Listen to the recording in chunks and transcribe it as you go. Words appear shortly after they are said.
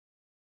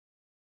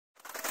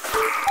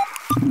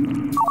So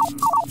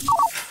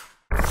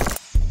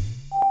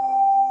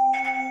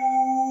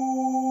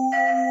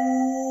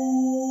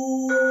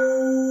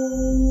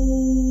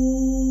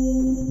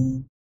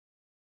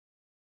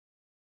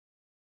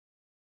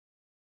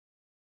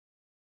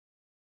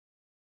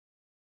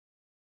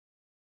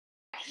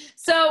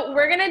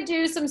we're gonna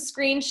do some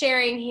screen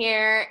sharing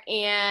here,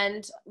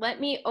 and let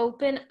me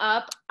open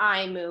up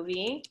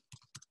iMovie.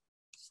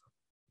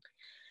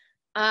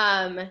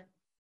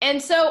 And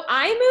so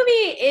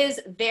iMovie is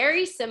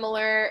very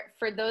similar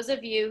for those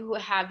of you who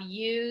have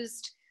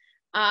used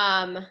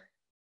Final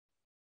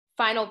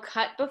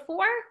Cut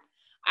before.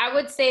 I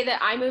would say that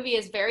iMovie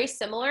is very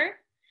similar.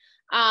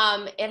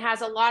 It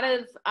has a lot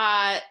of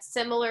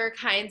similar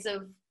kinds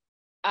of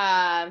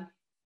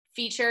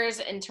features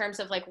in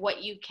terms of like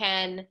what you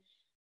can,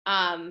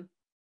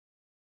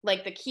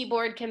 like the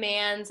keyboard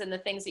commands and the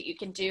things that you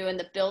can do and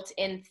the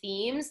built-in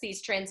themes,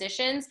 these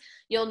transitions.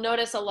 You'll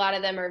notice a lot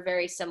of them are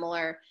very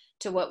similar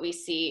to what we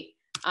see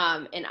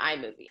in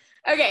iMovie.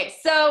 Okay,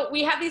 so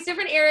we have these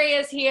different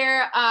areas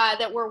here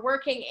that we're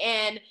working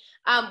in.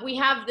 We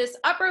have this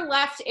upper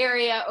left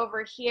area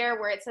over here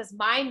where it says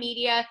My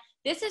Media.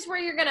 This is where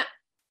you're gonna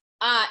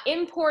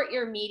import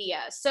your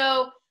media.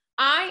 So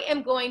I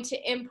am going to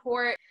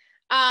import,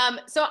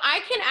 so I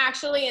can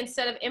actually,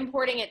 instead of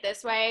importing it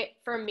this way,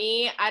 for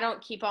me, I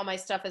don't keep all my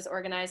stuff as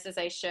organized as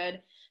I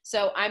should.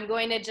 So I'm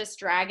going to just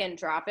drag and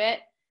drop it.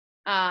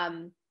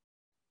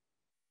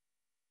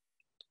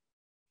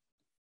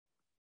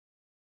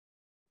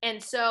 And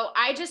so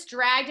I just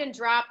dragged and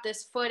dropped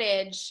this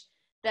footage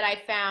that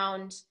I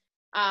found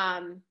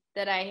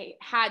that I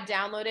had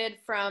downloaded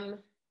from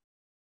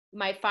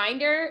my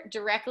Finder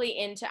directly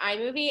into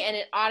iMovie, and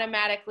it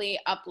automatically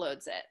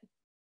uploads it.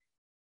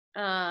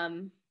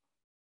 And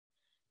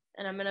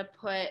I'm gonna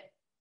put,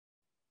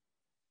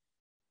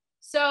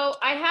 so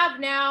I have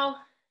now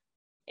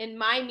in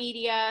my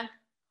media,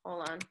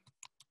 hold on.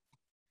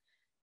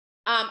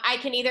 I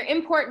can either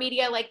import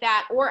media like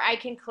that, or I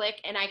can click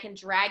and I can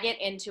drag it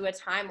into a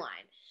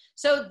timeline.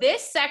 So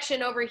this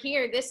section over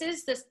here, this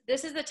is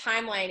the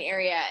timeline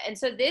area. And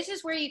so this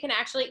is where you can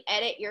actually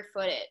edit your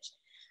footage.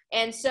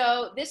 And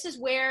so this is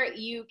where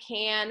you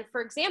can, for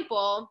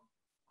example,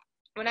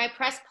 when I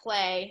press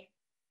play,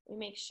 let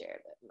me make sure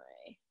that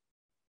my,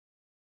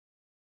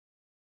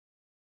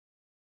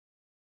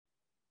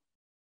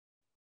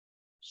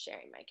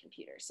 sharing my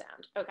computer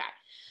sound. Okay,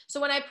 so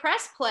when I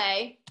press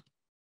play,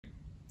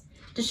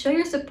 to show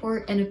your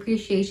support and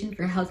appreciation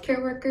for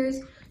healthcare workers,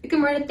 you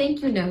can write a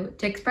thank you note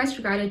to express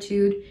your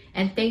gratitude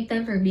and thank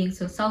them for being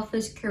so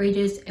selfless,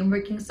 courageous, and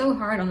working so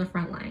hard on the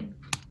front line.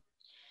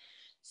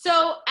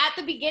 So at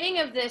the beginning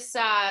of this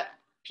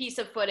piece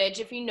of footage,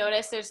 if you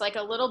notice, there's like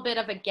a little bit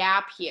of a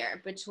gap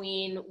here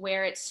between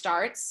where it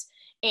starts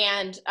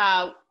and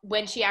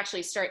when she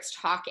actually starts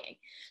talking.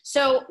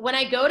 So when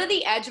I go to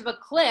the edge of a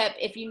clip,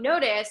 if you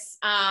notice,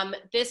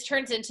 this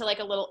turns into like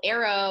a little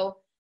arrow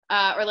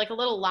or like a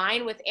little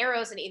line with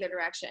arrows in either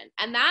direction.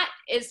 And that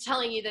is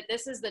telling you that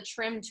this is the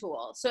trim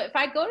tool. So if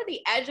I go to the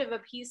edge of a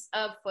piece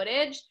of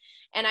footage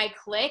and I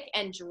click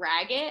and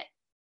drag it,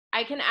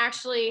 I can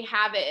actually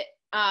have it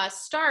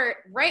start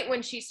right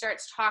when she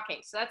starts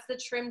talking. So that's the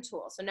trim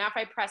tool. So now if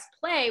I press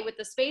play with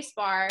the space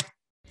bar,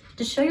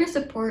 to show your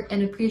support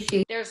and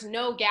appreciation, there's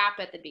no gap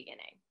at the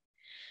beginning.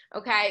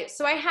 Okay,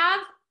 so I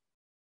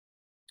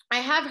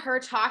have her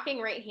talking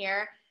right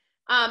here.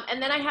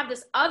 And then I have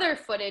this other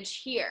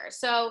footage here.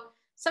 So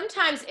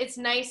sometimes it's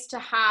nice to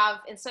have,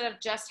 instead of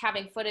just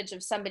having footage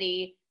of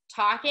somebody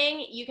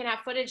talking, you can have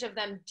footage of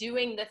them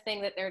doing the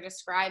thing that they're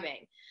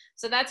describing.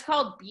 So that's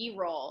called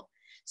B-roll.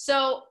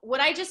 So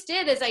what I just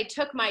did is I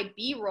took my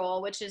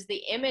B-roll, which is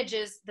the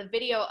images, the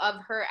video of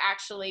her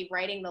actually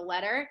writing the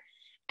letter,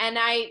 and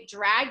I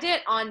dragged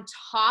it on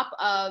top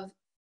of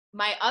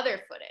my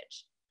other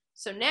footage.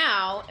 So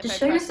now, if I press play, to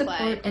show your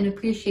support and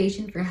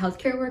appreciation for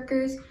healthcare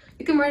workers,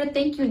 you can write a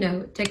thank you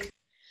note.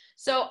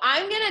 So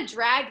I'm gonna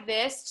drag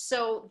this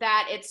so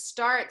that it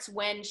starts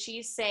when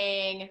she's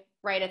saying,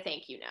 write a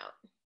thank you note.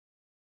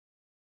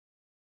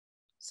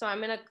 So I'm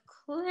gonna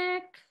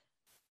click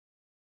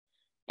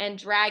and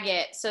drag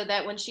it so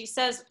that when she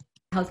says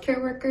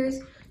healthcare workers,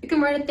 you can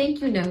write a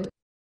thank you note.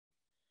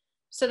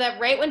 So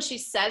that right when she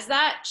says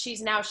that,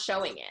 she's now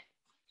showing it.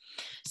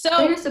 So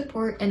show your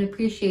support and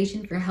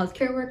appreciation for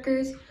healthcare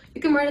workers,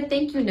 you can write a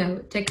thank you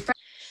note to express.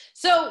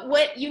 So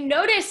what you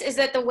notice is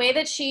that the way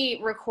that she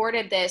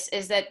recorded this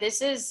is that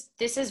this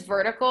is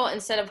vertical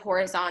instead of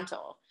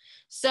horizontal.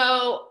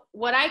 So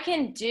what I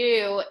can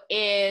do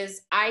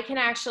is I can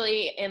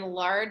actually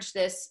enlarge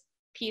this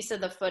piece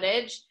of the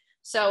footage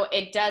so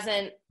it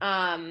doesn't,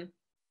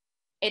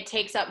 it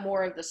takes up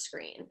more of the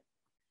screen.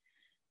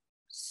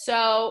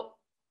 So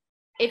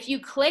if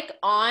you click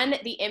on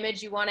the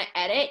image you want to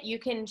edit, you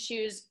can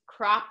choose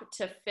crop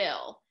to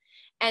fill.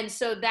 And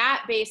so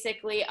that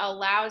basically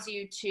allows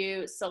you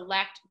to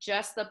select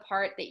just the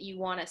part that you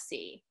want to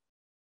see,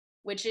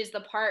 which is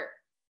the part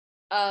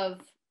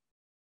of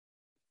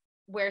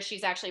where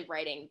she's actually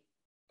writing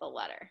the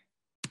letter.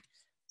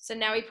 So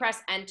now we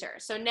press enter.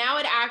 So now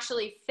it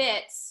actually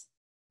fits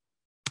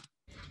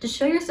To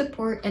show your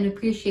support and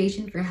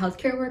appreciation for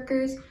healthcare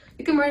workers,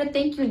 you can write a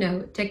thank you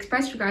note to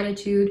express your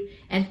gratitude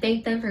and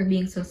thank them for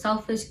being so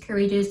selfless,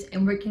 courageous,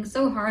 and working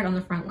so hard on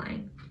the front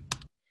line.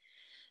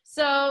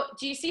 So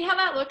do you see how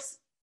that looks?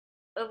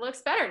 It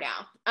looks better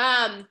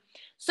now.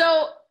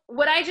 So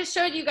what I just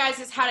showed you guys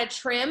is how to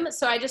trim.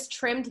 So I just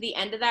trimmed the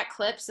end of that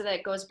clip so that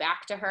it goes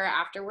back to her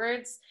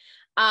afterwards.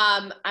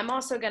 I'm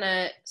also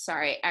gonna,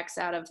 X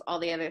out of all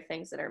the other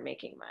things that are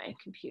making my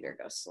computer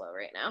go slow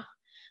right now.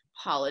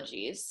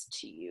 Apologies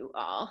to you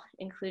all,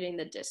 including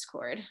the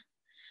Discord.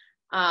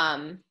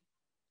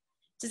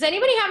 Does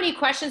anybody have any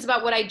questions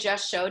about what I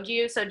just showed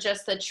you? So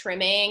just the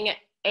trimming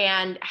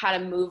and how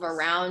to move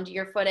around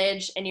your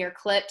footage and your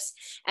clips.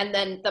 And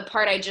then the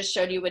part I just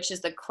showed you, which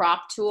is the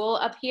crop tool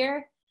up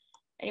here.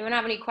 Anyone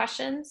have any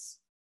questions?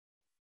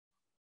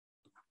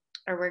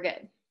 Or we're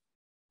good?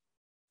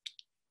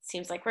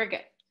 Seems like we're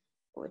good,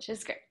 which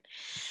is great.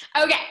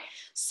 Okay,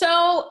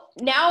 so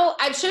now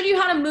I've showed you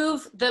how to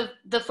move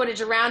the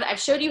footage around. I've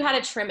showed you how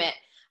to trim it.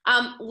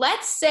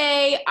 Let's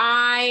say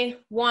I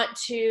want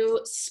to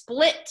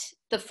split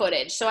the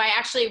footage. So I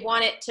actually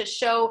want it to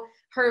show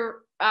her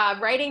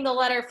writing the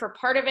letter for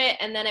part of it,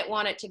 and then I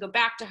want it to go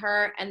back to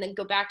her and then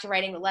go back to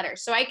writing the letter.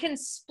 So I can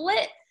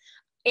split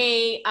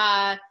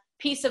a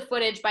piece of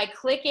footage by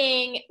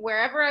clicking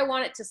wherever I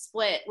want it to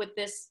split with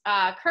this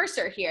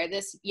cursor here,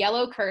 this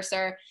yellow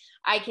cursor.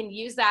 I can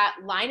use that,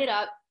 line it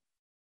up,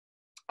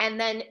 and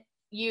then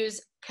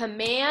use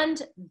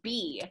Command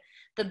B.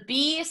 The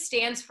B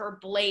stands for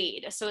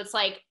blade. So it's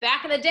like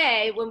back in the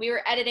day when we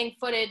were editing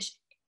footage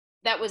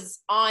that was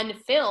on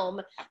film,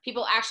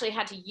 people actually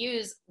had to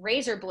use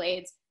razor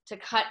blades to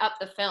cut up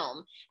the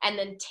film and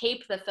then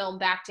tape the film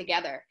back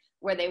together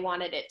where they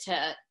wanted it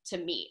to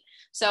meet.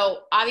 So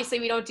obviously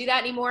we don't do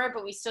that anymore,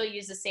 but we still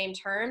use the same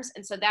terms.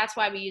 And so that's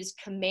why we use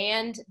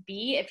Command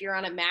B if you're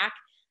on a Mac.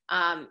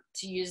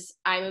 To use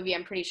iMovie,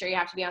 I'm pretty sure you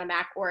have to be on a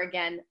Mac, or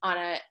again, on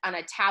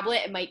a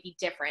tablet, it might be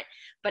different,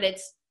 but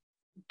it's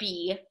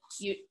B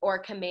or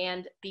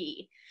Command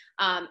B.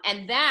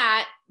 And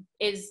that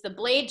is the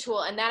blade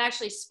tool, and that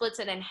actually splits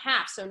it in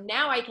half. So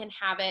now I can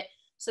have it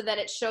so that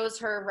it shows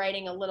her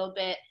writing a little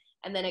bit,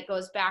 and then it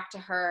goes back to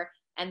her,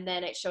 and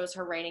then it shows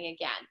her writing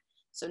again.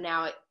 So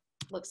now it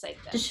looks like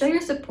this. To show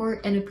your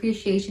support and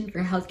appreciation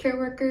for healthcare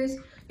workers,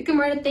 you can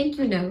write a thank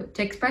you note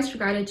to express your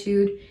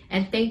gratitude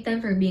and thank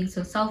them for being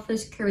so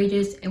selfless,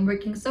 courageous, and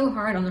working so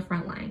hard on the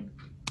front line.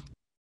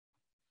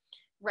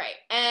 Right,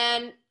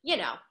 and you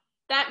know,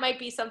 that might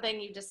be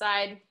something you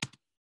decide.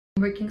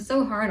 Working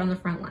so hard on the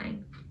front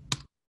line.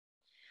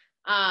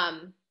 I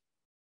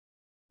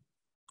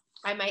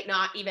might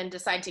not even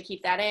decide to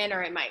keep that in,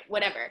 or I might,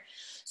 whatever.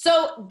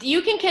 So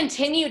you can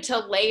continue to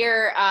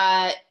layer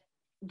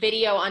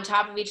video on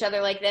top of each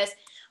other like this.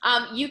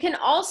 You can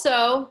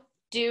also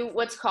do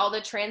what's called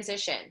a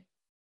transition.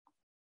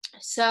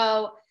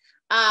 So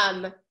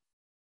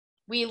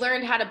we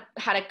learned how to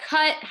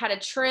cut, how to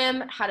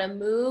trim, how to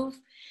move.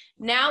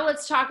 Now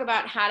let's talk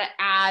about how to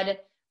add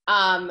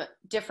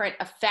different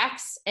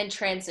effects and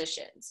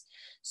transitions.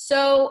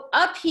 So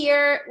up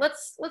here,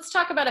 let's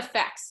talk about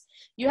effects.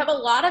 You have a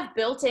lot of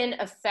built-in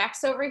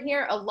effects over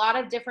here, a lot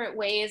of different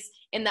ways.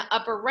 In the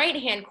upper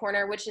right-hand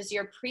corner, which is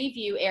your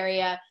preview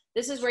area,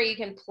 this is where you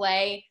can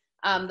play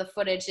the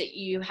footage that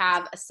you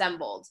have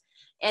assembled.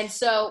 And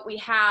so we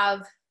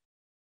have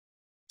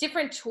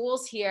different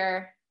tools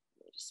here.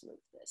 Let me just move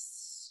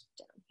this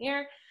down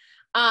here.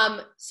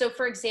 So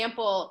for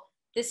example,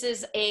 this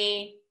is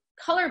a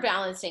color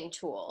balancing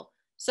tool.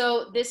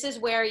 So this is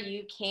where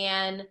you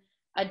can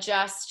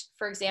adjust,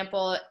 for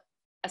example,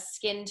 a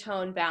skin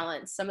tone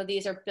balance. Some of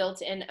these are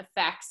built-in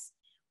effects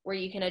where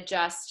you can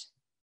adjust.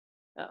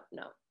 Oh,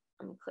 no,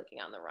 I'm clicking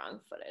on the wrong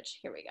footage.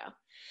 Here we go.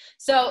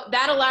 So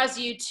that allows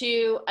you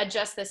to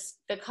adjust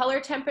the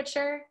color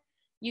temperature.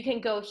 You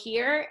can go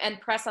here and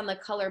press on the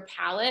color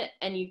palette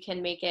and you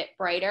can make it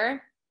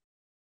brighter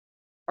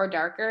or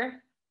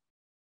darker,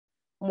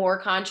 more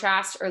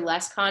contrast or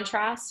less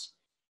contrast.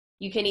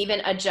 You can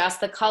even adjust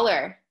the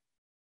color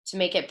to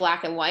make it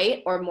black and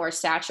white or more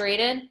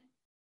saturated.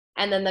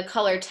 And then the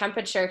color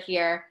temperature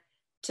here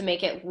to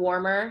make it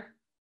warmer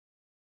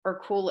or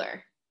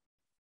cooler.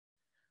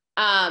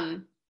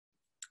 You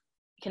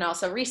can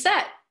also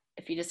reset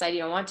if you decide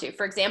you don't want to.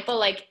 For example,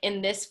 like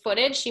in this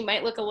footage, she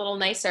might look a little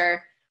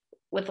nicer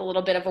with a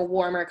little bit of a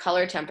warmer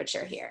color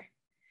temperature here.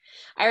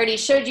 I already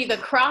showed you the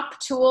crop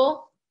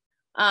tool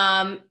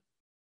and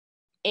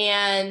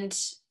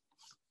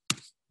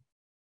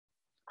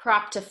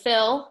crop to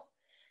fill.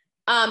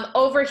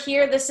 Over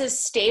here, this is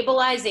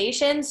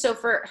stabilization. So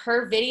for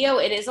her video,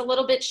 it is a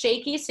little bit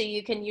shaky, so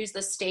you can use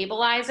the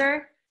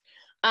stabilizer.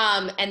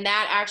 And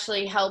that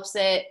actually helps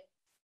it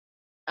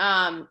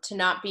to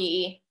not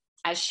be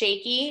as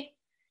shaky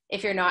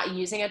if you're not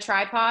using a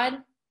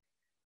tripod.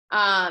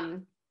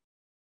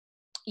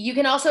 You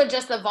can also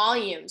adjust the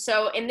volume.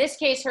 So in this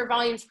case, her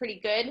volume's pretty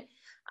good,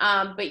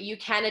 but you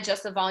can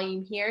adjust the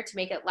volume here to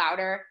make it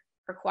louder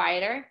or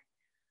quieter.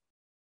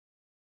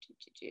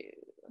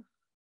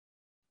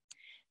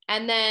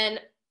 And then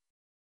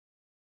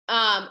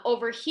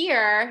over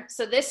here,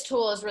 so this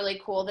tool is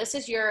really cool. This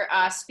is your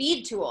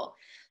speed tool.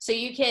 So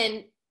you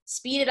can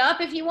speed it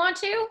up if you want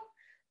to.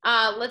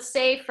 Let's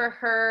say for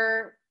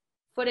her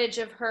footage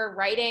of her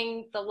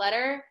writing the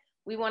letter,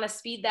 we want to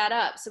speed that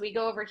up. So we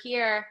go over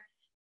here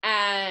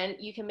and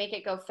you can make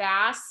it go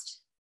fast.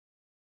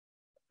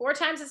 4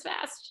 times as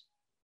fast,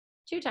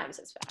 2 times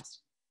as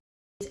fast.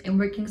 And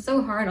working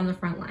so hard on the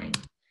front line.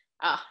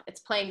 Oh,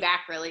 it's playing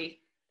back really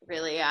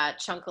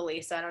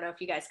chunkily, so I don't know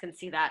if you guys can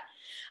see that.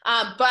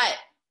 But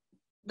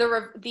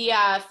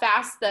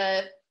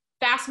the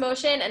fast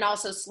motion and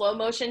also slow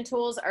motion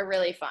tools are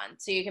really fun.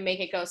 So you can make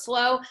it go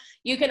slow.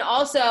 You can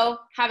also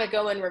have it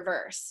go in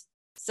reverse.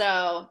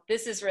 So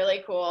this is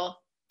really cool.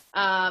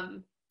 I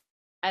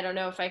don't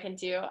know if I could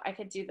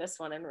do this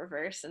one in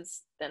reverse, and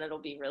then it'll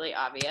be really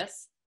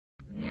obvious.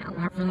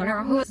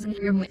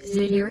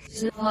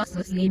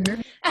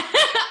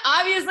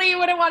 Obviously, you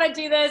wouldn't want to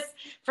do this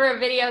for a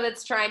video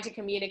that's trying to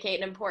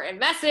communicate an important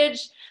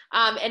message.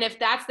 And if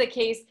that's the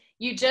case,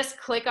 you just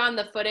click on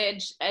the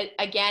footage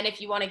again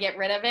if you want to get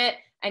rid of it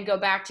and go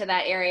back to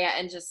that area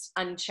and just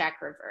uncheck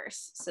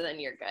reverse. So then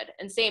you're good.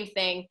 And same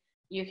thing,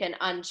 you can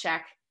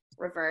uncheck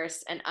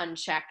reverse and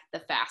uncheck the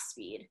fast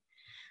speed.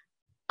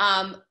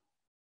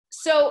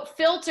 So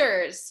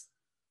filters,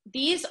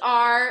 these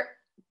are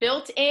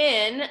built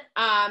in,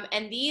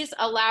 and these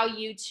allow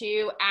you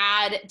to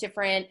add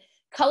different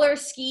color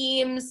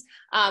schemes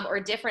or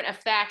different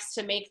effects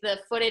to make the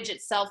footage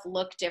itself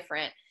look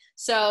different.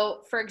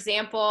 So for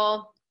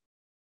example,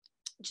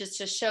 just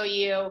to show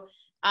you,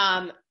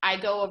 I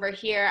go over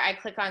here, I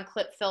click on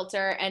clip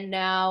filter, and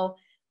now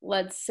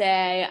let's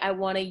say I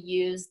want to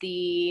use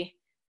the,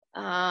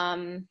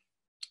 do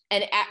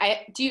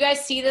you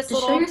guys see this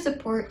little? To show your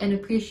support and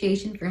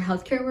appreciation for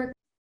healthcare work.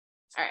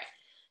 All right,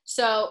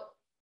 so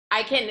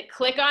I can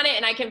click on it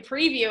and I can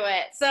preview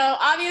it. So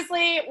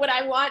obviously, would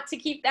I want to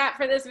keep that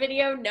for this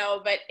video?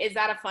 No, but is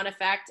that a fun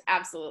effect?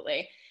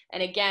 Absolutely.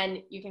 And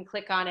again, you can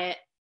click on it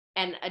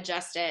and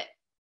adjust it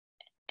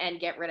and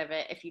get rid of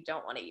it if you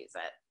don't want to use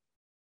it.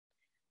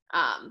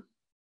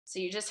 So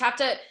you just have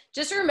to,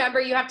 just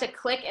remember you have to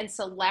click and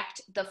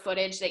select the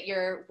footage that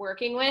you're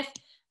working with.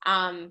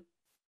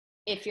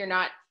 If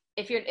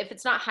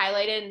it's not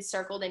highlighted and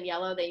circled in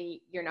yellow, then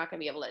you're not gonna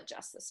be able to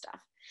adjust this stuff.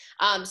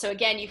 So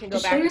again, you can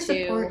go back to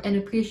support and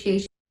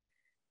appreciation.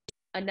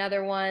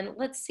 Another one.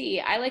 Let's see.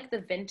 I like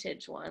the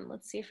vintage one.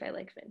 Let's see if I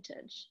like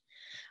vintage.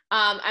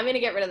 I'm going to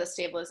get rid of the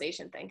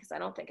stabilization thing because I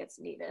don't think it's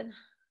needed.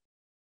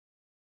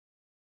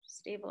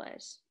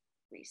 Stabilize,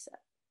 reset.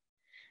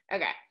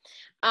 Okay.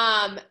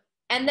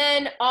 And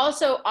then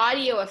also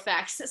audio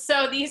effects.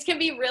 So these can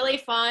be really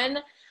fun.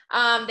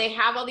 They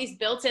have all these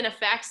built-in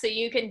effects, so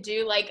you can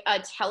do like a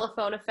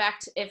telephone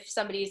effect if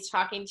somebody's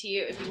talking to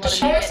you. If you want to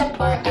share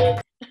support.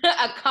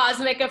 A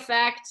cosmic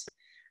effect.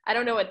 I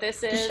don't know what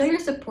this is. To show your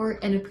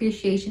support and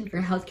appreciation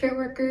for healthcare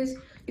workers,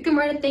 you can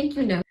write a thank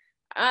you note.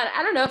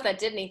 I don't know if that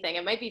did anything.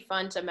 It might be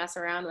fun to mess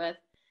around with.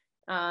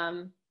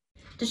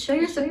 To show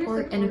your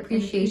support and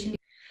appreciation.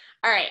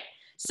 All right.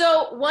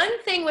 So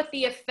one thing with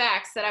the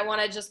effects that I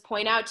want to just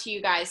point out to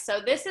you guys.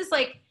 So this is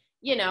like,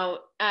 you know,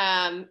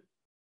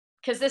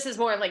 because this is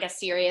more of like a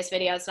serious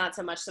video. It's not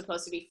so much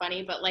supposed to be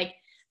funny, but like,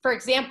 for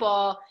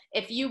example,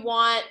 if you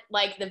want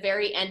like the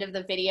very end of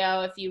the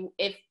video,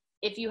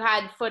 if you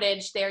had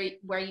footage there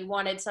where you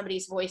wanted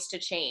somebody's voice to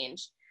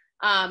change,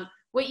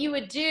 what you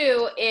would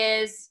do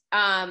is,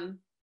 oh,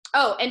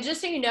 and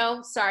just so you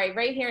know, sorry,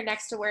 right here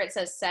next to where it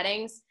says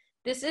settings,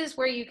 this is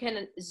where you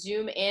can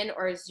zoom in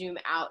or zoom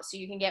out, so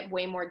you can get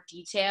way more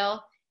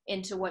detail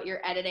into what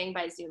you're editing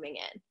by zooming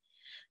in.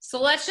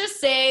 So let's just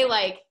say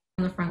like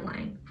on the front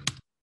line.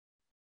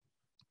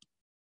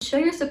 Show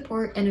your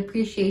support and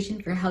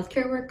appreciation for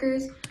healthcare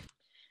workers.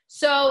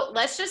 So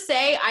let's just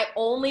say I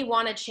only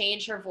want to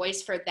change her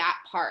voice for that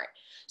part.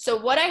 So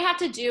what I have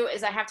to do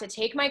is I have to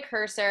take my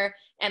cursor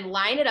and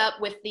line it up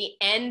with the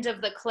end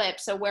of the clip.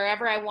 So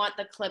wherever I want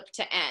the clip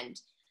to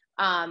end.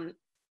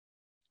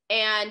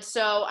 And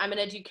so I'm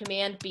going to do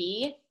Command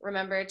B.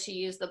 Remember to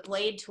use the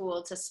blade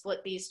tool to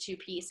split these two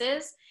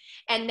pieces.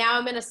 And now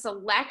I'm going to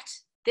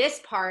select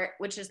this part,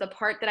 which is the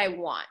part that I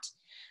want.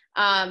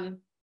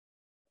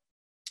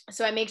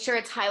 So I make sure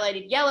it's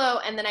highlighted yellow,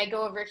 and then I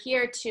go over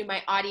here to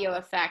my audio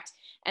effect,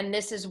 and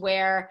this is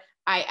where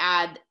I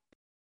add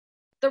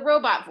the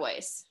robot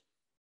voice.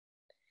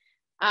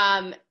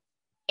 And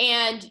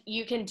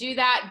you can do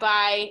that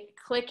by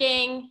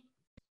clicking,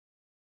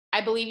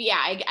 I believe,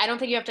 yeah, I don't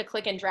think you have to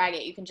click and drag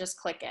it. You can just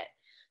click it.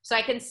 So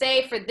I can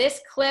say for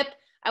this clip,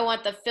 I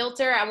want the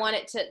filter, I want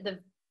it to,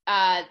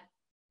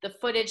 the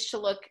footage to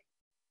look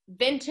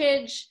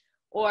vintage,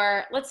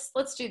 or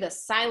let's do the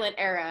silent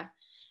era.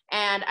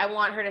 And I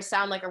want her to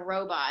sound like a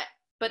robot,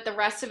 but the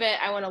rest of it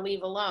I want to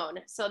leave alone.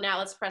 So now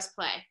let's press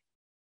play.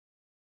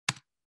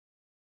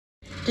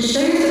 To show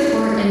your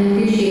support and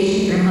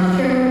appreciation for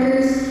healthcare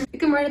workers, you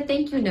can write a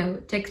thank you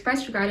note to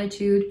express your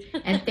gratitude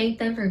and thank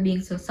them for being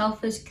so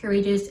selfless,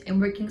 courageous, and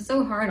working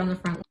so hard on the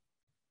front line.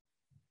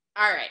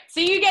 All right, so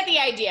you get the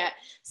idea.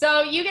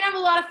 So you can have a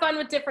lot of fun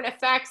with different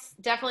effects.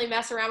 Definitely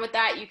mess around with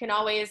that. You can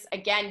always,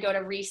 again, go to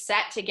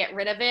reset to get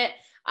rid of it.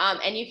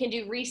 And you can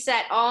do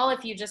reset all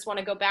if you just want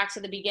to go back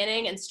to the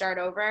beginning and start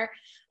over.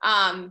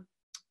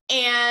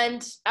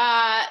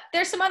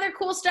 There's some other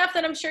cool stuff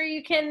that I'm sure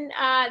you can,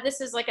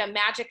 this is like a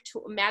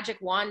magic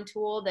wand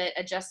tool that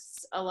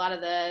adjusts a lot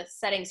of the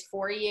settings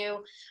for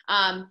you.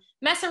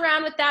 Mess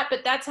around with that,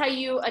 but that's how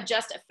you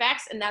adjust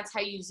effects, and that's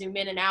how you zoom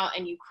in and out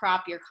and you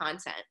crop your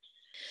content.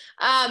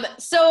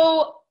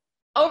 So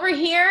over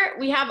here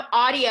we have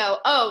audio.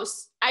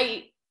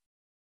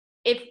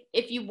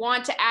 If you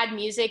want to add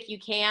music, you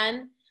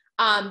can,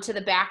 to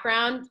the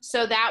background.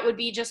 So that would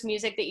be just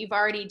music that you've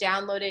already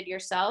downloaded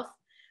yourself.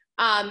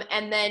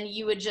 And then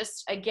you would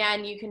just,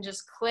 again, you can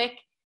just click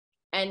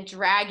and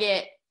drag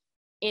it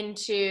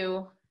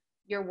into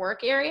your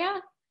work area.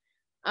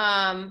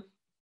 And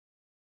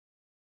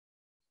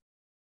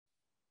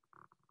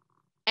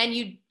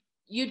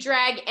you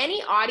drag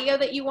any audio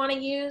that you want to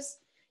use.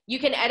 You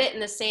can edit in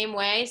the same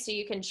way. So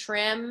you can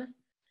trim,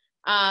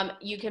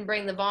 you can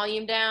bring the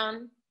volume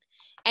down,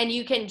 and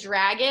you can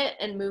drag it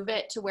and move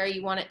it to where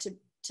you want it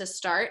to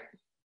start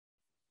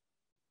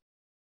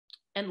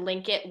and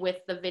link it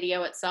with the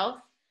video itself.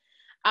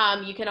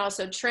 You can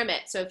also trim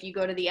it. So if you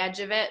go to the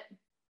edge of it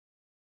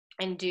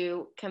and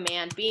do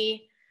Command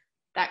B,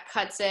 that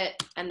cuts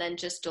it, and then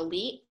just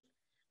delete.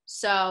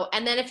 So,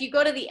 and then if you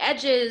go to the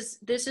edges,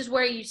 this is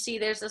where you see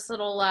there's this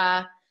little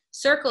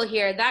circle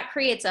here that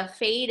creates a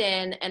fade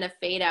in and a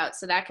fade out.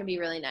 So that can be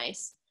really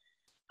nice.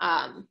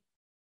 Oh,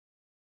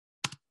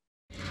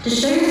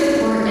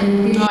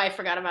 I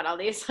forgot about all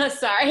these.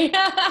 Sorry.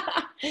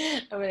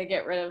 I'm gonna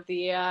get rid of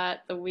the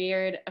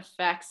weird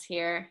effects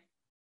here.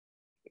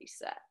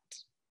 Reset.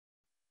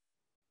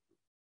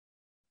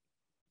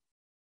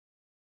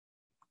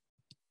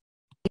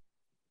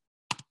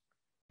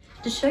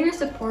 To show your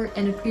support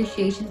and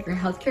appreciation for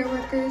healthcare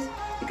workers,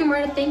 you can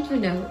write a thank you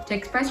note to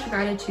express your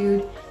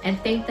gratitude and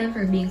thank them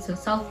for being so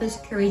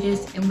selfless,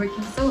 courageous, and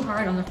working so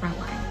hard on the front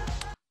line.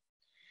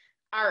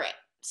 All right.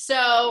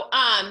 So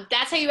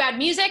that's how you add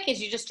music,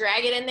 is you just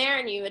drag it in there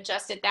and you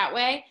adjust it that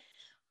way.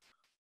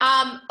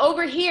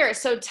 Over here,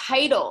 so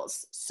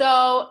titles.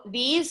 So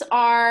these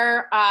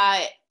are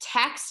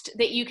text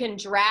that you can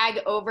drag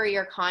over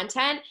your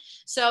content.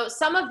 So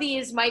some of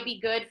these might be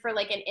good for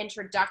like an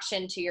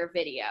introduction to your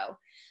video.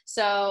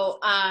 So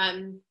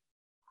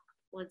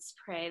let's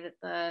pray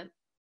that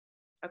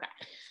okay.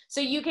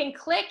 So you can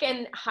click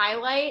and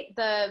highlight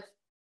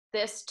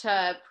this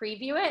to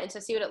preview it and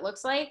to see what it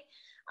looks like.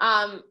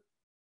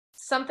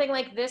 Something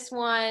like this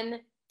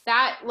one,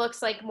 that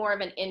looks like more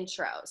of an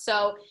intro.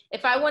 So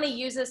if I want to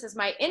use this as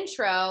my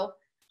intro,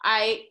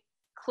 I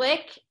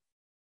click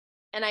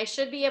and I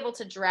should be able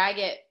to drag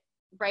it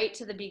right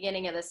to the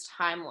beginning of this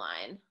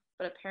timeline.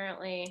 But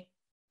apparently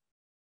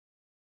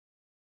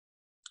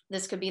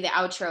this could be the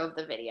outro of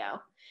the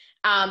video.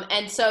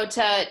 And so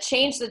to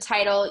change the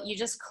title, you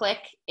just click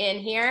in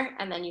here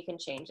and then you can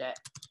change it.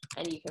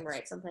 And you can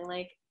write something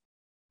like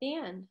the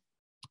end.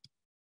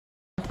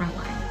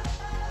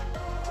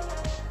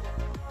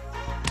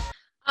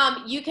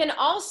 You can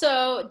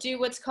also do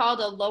what's called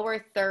a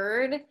lower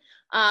third,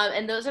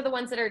 and those are the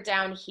ones that are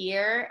down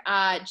here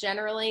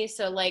generally.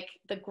 So like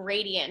the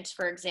gradient,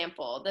 for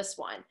example, this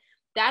one,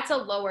 that's a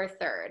lower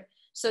third.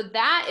 So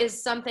that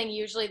is something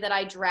usually that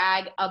I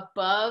drag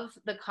above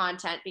the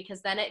content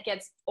because then it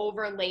gets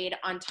overlaid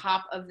on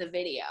top of the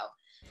video.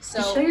 So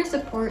to show your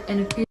support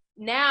and appreciation.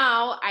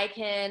 Now I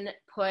can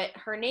put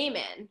her name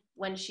in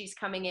when she's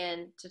coming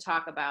in to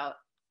talk about,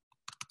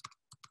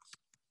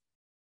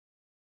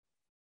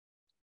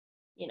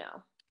 you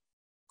know.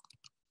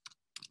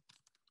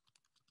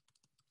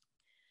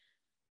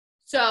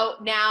 So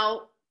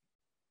now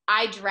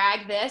I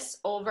drag this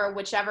over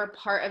whichever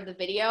part of the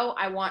video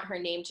I want her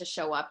name to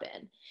show up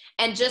in.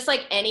 And just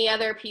like any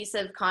other piece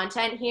of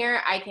content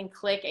here, I can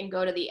click and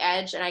go to the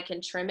edge and I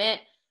can trim it,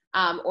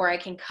 or I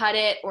can cut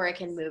it, or I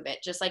can move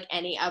it, just like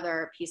any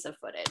other piece of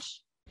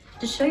footage.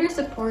 To show your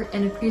support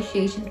and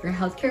appreciation for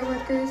healthcare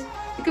workers,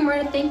 you can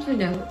write a thank you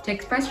note to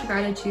express your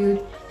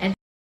gratitude and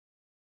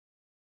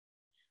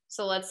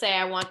so let's say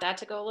I want that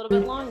to go a little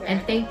bit longer.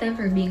 And thank them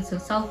for being so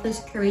selfless,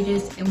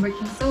 courageous, and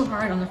working so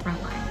hard on the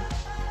front line.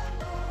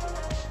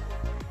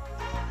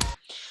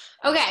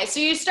 Okay, so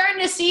you're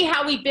starting to see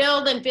how we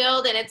build, and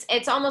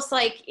it's almost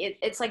like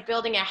it's like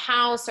building a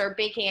house or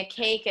baking a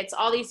cake. It's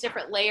all these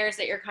different layers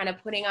that you're kind of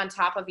putting on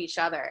top of each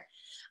other.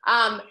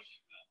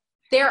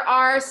 There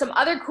are some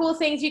other cool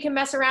things you can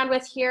mess around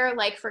with here,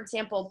 like for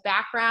example,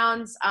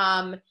 backgrounds.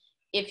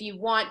 If you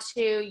want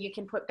to, you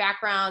can put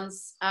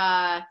backgrounds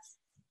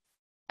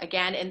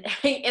again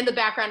in the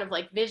background of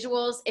like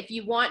visuals. If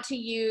you want to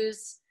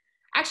use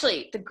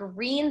actually the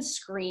green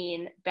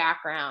screen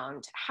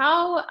background,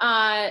 how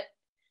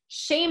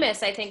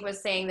Seamus, I think, was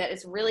saying that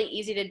it's really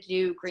easy to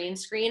do green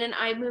screen in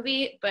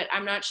iMovie, but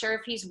I'm not sure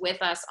if he's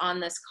with us on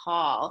this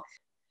call.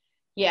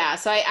 Yeah,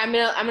 so I'm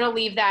gonna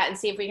leave that and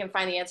see if we can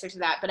find the answer to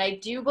that. But I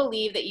do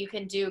believe that you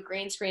can do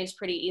green screens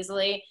pretty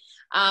easily.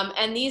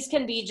 And these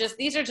can be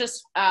these are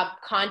just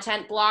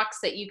content blocks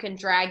that you can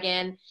drag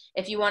in.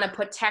 If you want to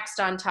put text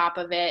on top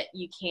of it,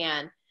 you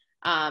can.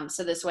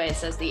 So this way it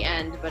says the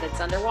end, but it's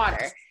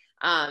underwater.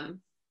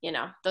 You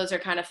know, those are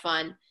kind of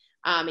fun.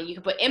 And you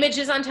can put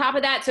images on top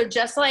of that. So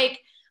just like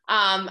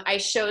I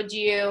showed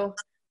you,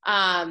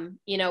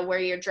 you know, where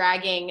you're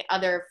dragging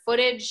other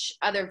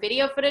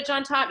video footage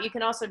on top, you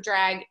can also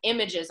drag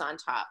images on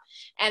top.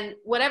 And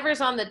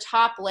whatever's on the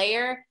top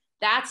layer,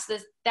 that's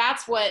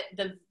what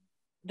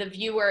the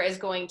viewer is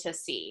going to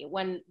see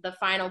when the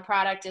final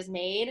product is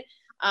made.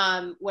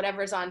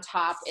 Whatever's on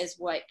top is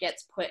what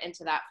gets put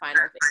into that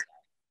final video.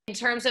 In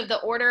terms of the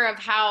order of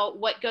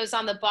what goes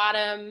on the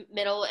bottom,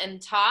 middle,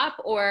 and top,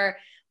 or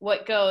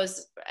what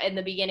goes in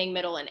the beginning,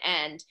 middle, and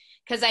end.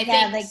 Because I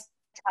think like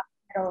top,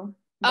 middle,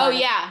 oh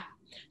yeah.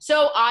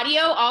 So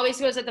audio always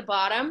goes at the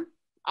bottom.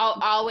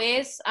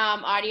 Always.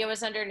 Audio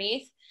is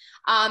underneath.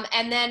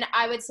 And then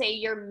I would say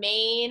your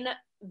main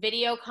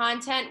video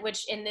content,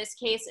 which in this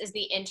case is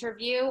the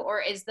interview,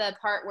 or is the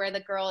part where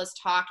the girl is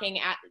talking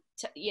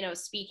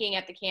speaking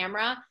at the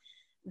camera,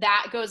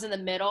 that goes in the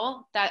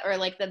middle, or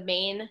like the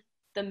main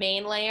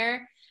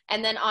layer.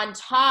 And then on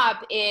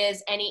top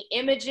is any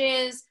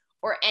images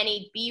or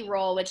any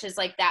B-roll, which is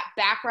like that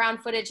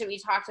background footage that we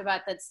talked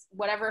about. That's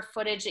whatever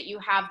footage that you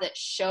have that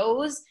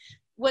shows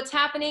what's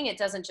happening. It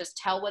doesn't just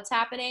tell what's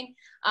happening.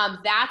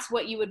 That's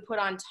what you would put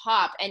on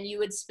top. And you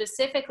would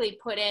specifically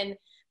put in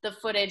the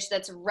footage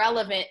that's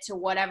relevant to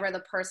whatever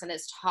the person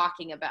is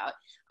talking about.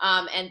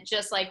 And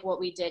just like what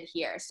we did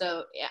here.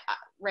 So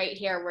right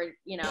here, we're,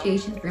 you know.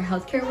 Appreciation for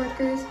healthcare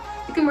workers.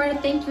 You can write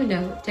a thank you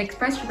note to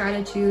express your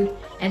gratitude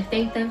and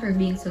thank them for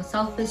being so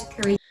selfless,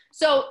 courageous.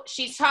 So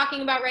she's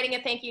talking about writing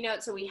a thank you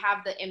note. So we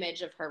have the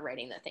image of her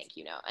writing the thank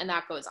you note, and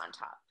that goes on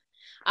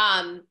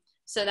top.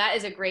 So that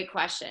is a great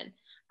question.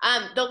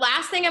 The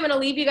last thing I'm going to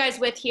leave you guys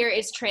with here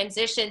is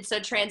transitions. So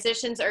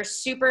transitions are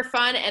super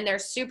fun and they're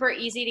super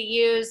easy to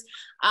use.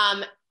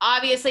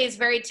 Obviously, it's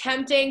very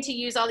tempting to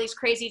use all these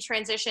crazy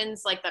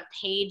transitions like the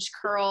page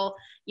curl.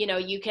 You know,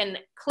 you can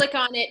click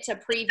on it to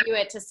preview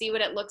it to see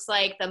what it looks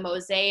like. The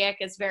mosaic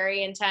is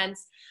very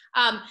intense.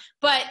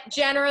 But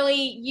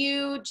generally,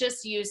 you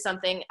just use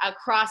something. A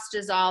cross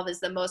dissolve is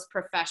the most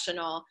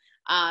professional.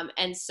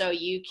 And so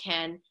you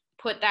can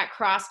put that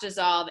cross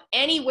dissolve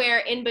anywhere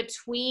in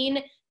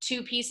between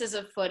two pieces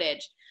of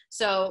footage.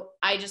 So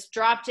I just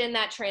dropped in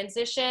that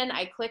transition,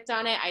 I clicked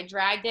on it, I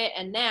dragged it,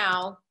 and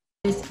now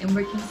and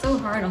working so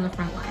hard on the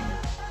front line.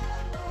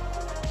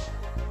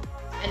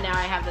 And now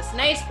I have this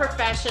nice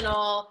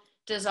professional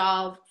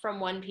dissolve from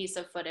one piece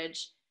of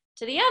footage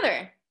to the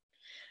other.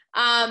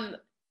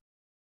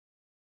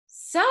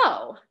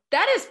 So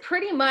that is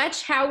pretty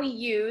much how we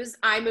use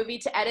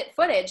iMovie to edit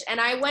footage. And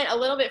I went a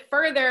little bit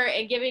further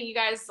in giving you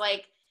guys,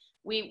 like,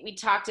 we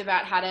talked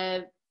about how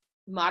to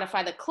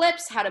modify the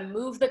clips, how to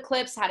move the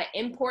clips, how to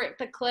import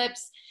the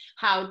clips,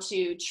 how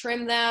to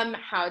trim them,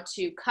 how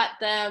to cut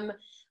them,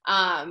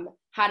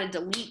 how to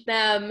delete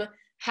them,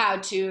 how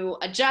to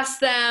adjust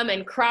them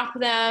and crop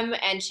them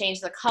and change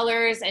the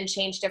colors and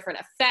change different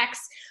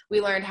effects. We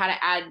learned how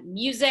to add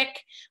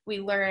music. We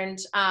learned,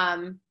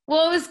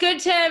 well, it was good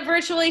to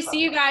virtually see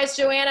you guys,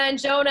 Joanna and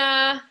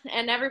Jonah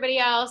and everybody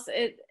else.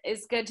 It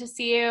is good to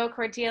see you,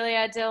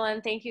 Cordelia,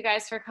 Dylan. Thank you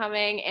guys for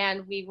coming,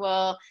 and we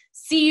will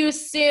see you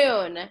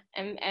soon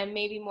and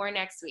maybe more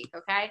next week,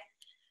 okay?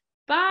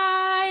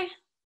 Bye.